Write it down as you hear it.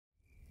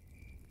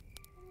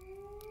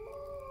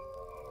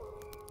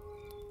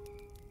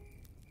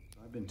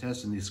I've been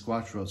testing these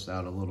Squatch Ropes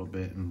out a little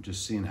bit and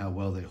just seeing how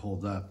well they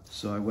hold up.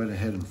 So I went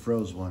ahead and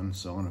froze one,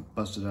 so I want to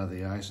bust it out of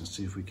the ice and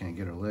see if we can't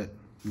get her lit.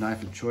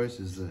 Knife of choice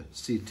is the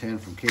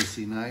C10 from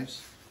KC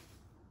Knives.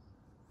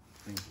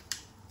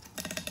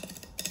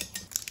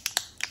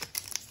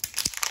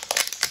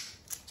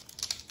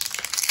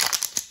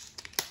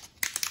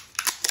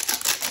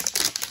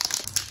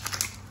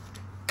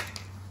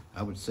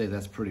 I would say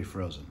that's pretty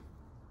frozen.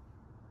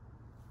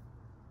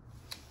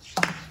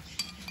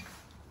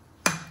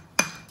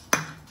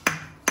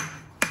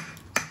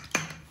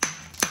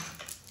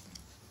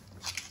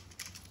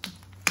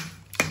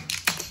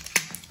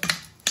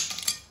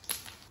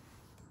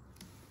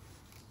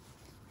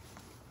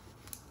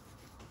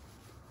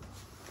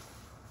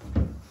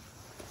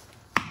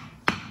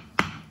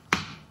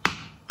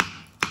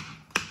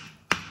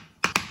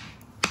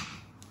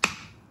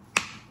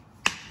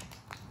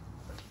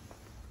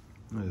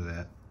 Look at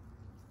that.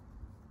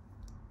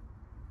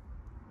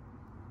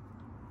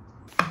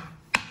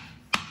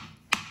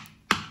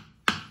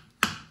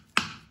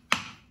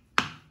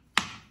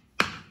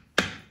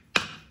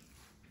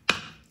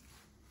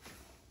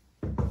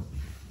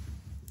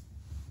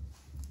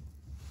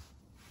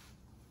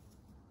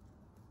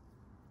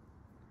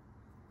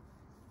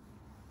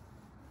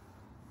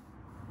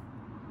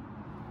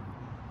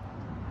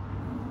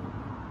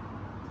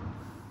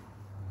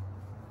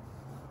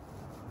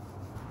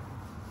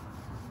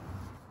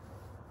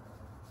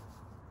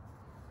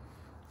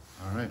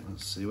 All right,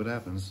 let's see what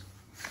happens.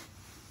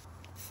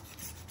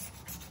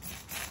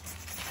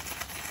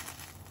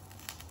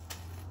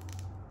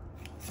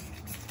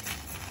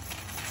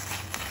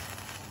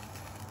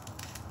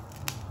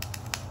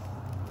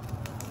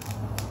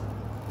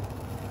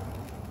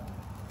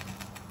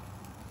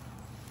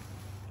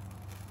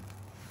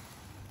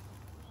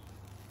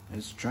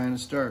 It's trying to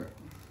start.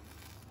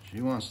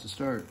 She wants to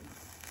start.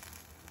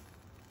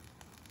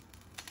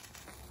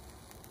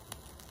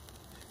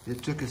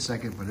 It took a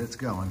second, but it's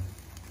going.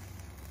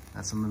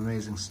 That's some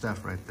amazing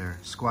stuff right there.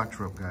 Squatch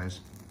Rope, guys.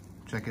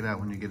 Check it out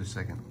when you get a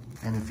second.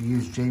 And if you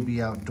use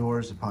JB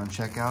Outdoors upon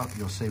checkout,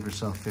 you'll save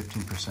yourself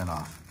 15%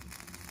 off.